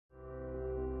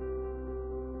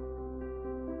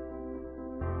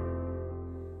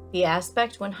The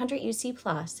Aspect 100UC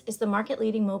Plus is the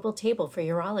market-leading mobile table for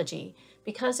urology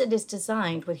because it is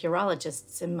designed with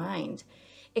urologists in mind.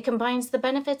 It combines the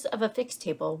benefits of a fixed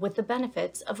table with the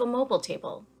benefits of a mobile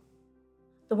table.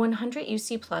 The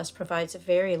 100UC Plus provides a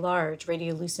very large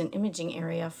radiolucent imaging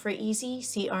area for easy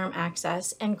C-arm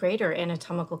access and greater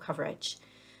anatomical coverage.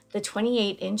 The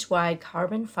 28-inch wide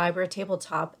carbon fiber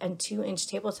tabletop and 2-inch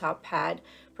tabletop pad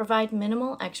provide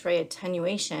minimal X-ray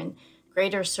attenuation,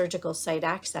 greater surgical site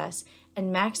access,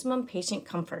 and maximum patient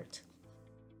comfort.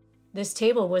 This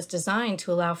table was designed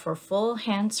to allow for full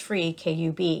hands-free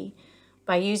KUB.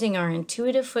 By using our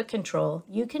intuitive foot control,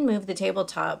 you can move the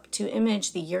tabletop to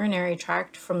image the urinary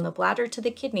tract from the bladder to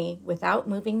the kidney without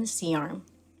moving the C-arm.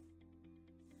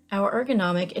 Our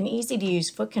ergonomic and easy-to-use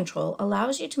foot control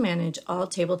allows you to manage all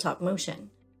tabletop motion.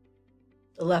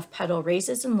 The left pedal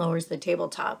raises and lowers the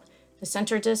tabletop. The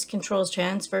center disc controls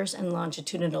transverse and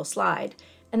longitudinal slide,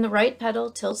 and the right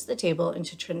pedal tilts the table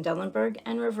into Trendelenburg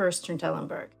and reverse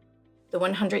Trendelenburg. The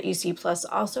 100UC Plus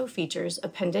also features a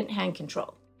pendant hand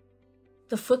control.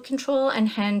 The foot control and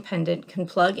hand pendant can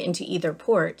plug into either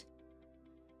port,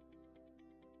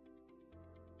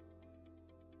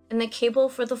 and the cable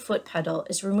for the foot pedal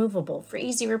is removable for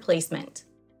easy replacement.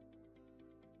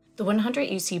 The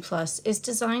 100UC Plus is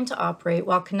designed to operate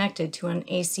while connected to an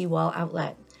AC wall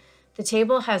outlet. The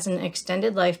table has an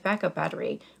extended life backup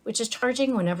battery, which is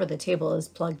charging whenever the table is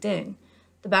plugged in.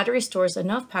 The battery stores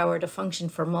enough power to function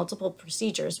for multiple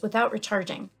procedures without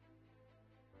recharging.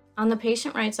 On the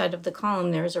patient right side of the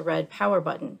column, there is a red power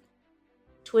button.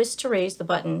 Twist to raise the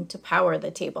button to power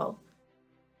the table.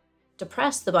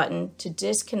 Depress the button to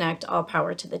disconnect all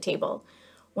power to the table.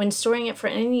 When storing it for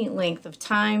any length of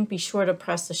time, be sure to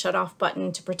press the shut-off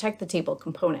button to protect the table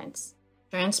components.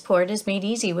 Transport is made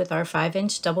easy with our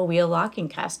 5-inch double-wheel locking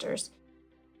casters.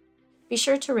 Be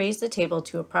sure to raise the table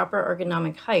to a proper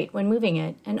ergonomic height when moving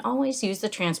it, and always use the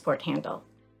transport handle.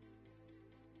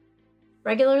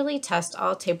 Regularly test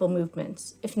all table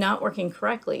movements. If not working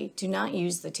correctly, do not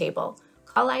use the table.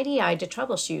 Call IDI to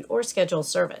troubleshoot or schedule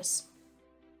service.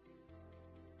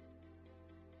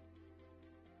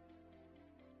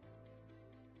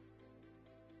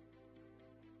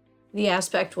 The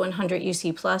Aspect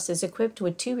 100UC Plus is equipped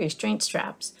with 2 restraint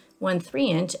straps, one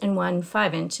 3-inch and one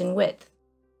 5-inch in width.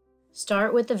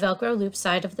 Start with the Velcro loop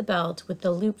side of the belt with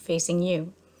the loop facing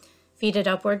you. Feed it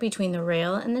upward between the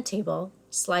rail and the table,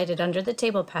 slide it under the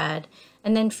table pad,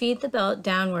 and then feed the belt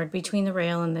downward between the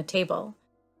rail and the table.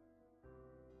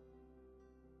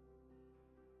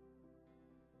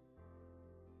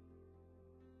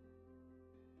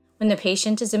 When the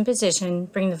patient is in position,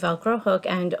 bring the Velcro hook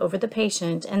end over the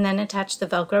patient and then attach the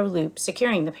Velcro loop,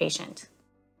 securing the patient.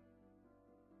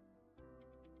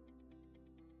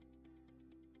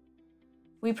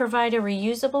 We provide a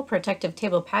reusable protective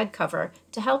table pad cover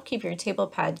to help keep your table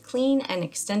pad clean and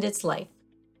extend its life.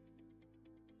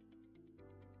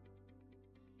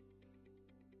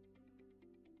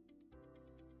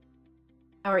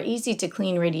 Our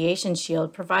easy-to-clean radiation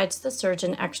shield provides the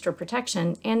surgeon extra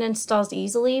protection and installs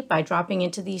easily by dropping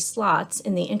into these slots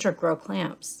in the integral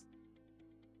clamps.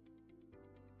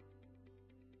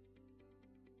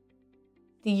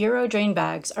 The Uro drain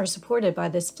bags are supported by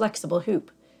this flexible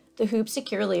hoop. The hoop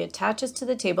securely attaches to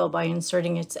the table by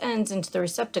inserting its ends into the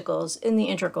receptacles in the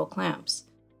integral clamps.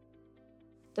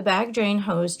 The bag drain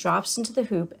hose drops into the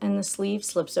hoop and the sleeve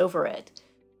slips over it.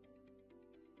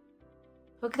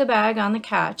 Hook the bag on the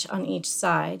catch on each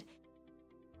side.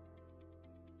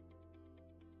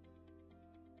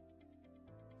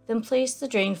 Then place the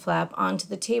drain flap onto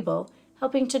the table,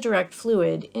 helping to direct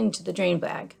fluid into the drain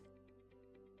bag.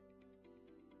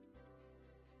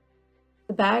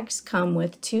 The bags come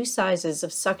with 2 sizes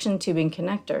of suction tubing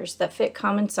connectors that fit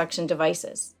common suction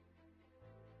devices.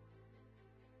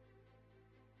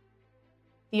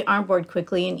 The armboard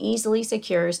quickly and easily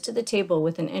secures to the table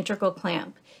with an integral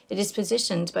clamp. It is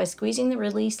positioned by squeezing the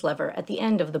release lever at the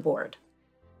end of the board.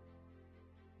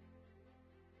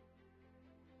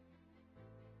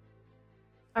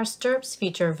 Our stirrups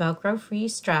feature Velcro-free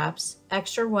straps,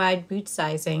 extra-wide boot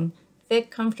sizing, thick,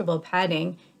 comfortable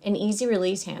padding, and easy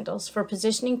release handles for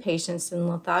positioning patients in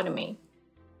lithotomy.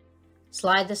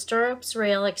 Slide the stirrups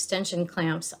rail extension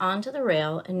clamps onto the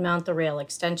rail and mount the rail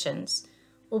extensions.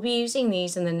 We'll be using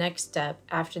these in the next step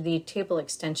after the table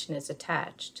extension is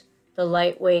attached. The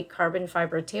lightweight carbon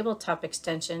fiber tabletop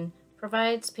extension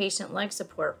provides patient leg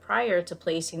support prior to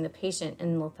placing the patient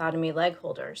in lithotomy leg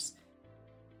holders.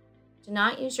 Do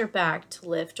not use your back to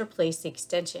lift or place the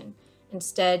extension.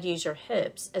 Instead, use your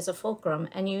hips as a fulcrum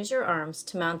and use your arms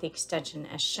to mount the extension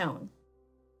as shown.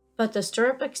 Put the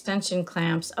stirrup extension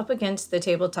clamps up against the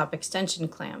tabletop extension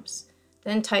clamps.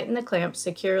 Then tighten the clamps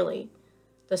securely.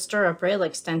 The stirrup rail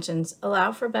extensions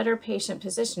allow for better patient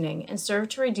positioning and serve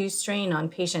to reduce strain on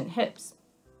patient hips.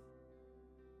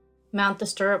 Mount the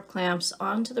stirrup clamps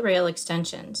onto the rail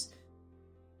extensions.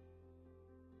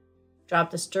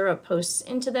 Drop the stirrup posts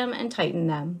into them and tighten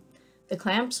them. The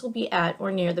clamps will be at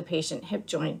or near the patient hip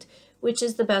joint, which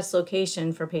is the best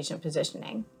location for patient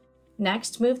positioning.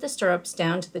 Next, move the stirrups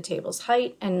down to the table's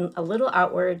height and a little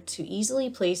outward to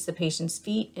easily place the patient's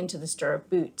feet into the stirrup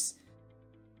boots.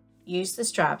 Use the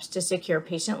straps to secure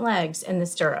patient legs in the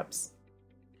stirrups.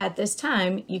 At this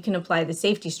time, you can apply the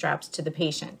safety straps to the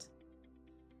patient.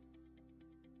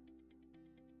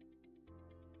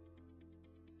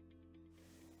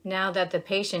 Now that the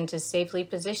patient is safely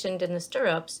positioned in the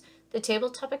stirrups, the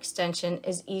tabletop extension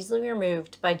is easily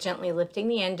removed by gently lifting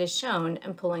the end as shown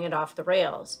and pulling it off the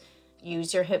rails.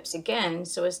 Use your hips again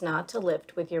so as not to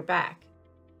lift with your back.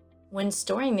 When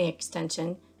storing the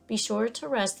extension, be sure to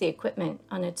rest the equipment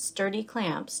on its sturdy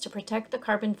clamps to protect the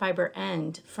carbon fiber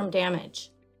end from damage.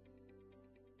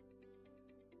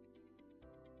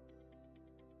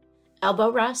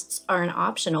 Elbow rests are an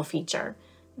optional feature.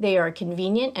 They are a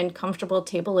convenient and comfortable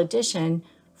table addition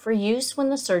for use when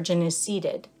the surgeon is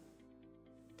seated.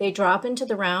 They drop into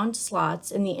the round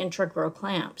slots in the integral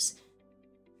clamps.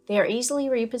 They are easily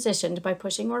repositioned by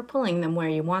pushing or pulling them where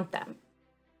you want them.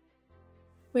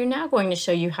 We're now going to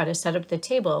show you how to set up the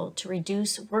table to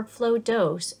reduce workflow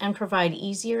dose and provide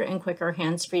easier and quicker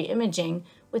hands-free imaging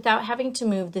without having to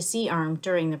move the C-arm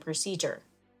during the procedure.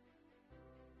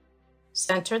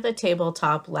 Center the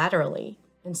tabletop laterally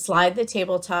and slide the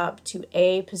tabletop to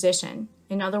A position,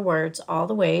 in other words, all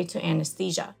the way to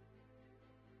anesthesia.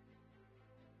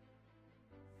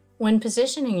 When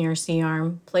positioning your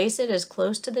C-arm, place it as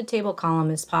close to the table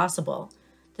column as possible.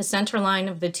 The center line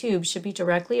of the tube should be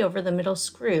directly over the middle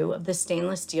screw of the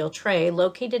stainless steel tray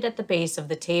located at the base of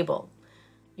the table.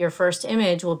 Your first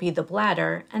image will be the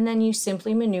bladder, and then you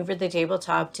simply maneuver the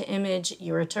tabletop to image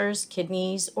ureters,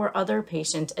 kidneys, or other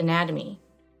patient anatomy.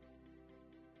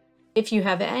 If you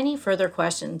have any further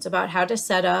questions about how to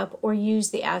set up or use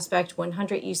the Aspect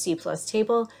 100 UC Plus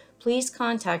table, please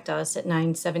contact us at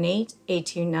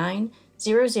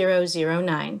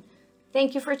 978-829-0009.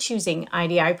 Thank you for choosing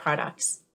IDI products.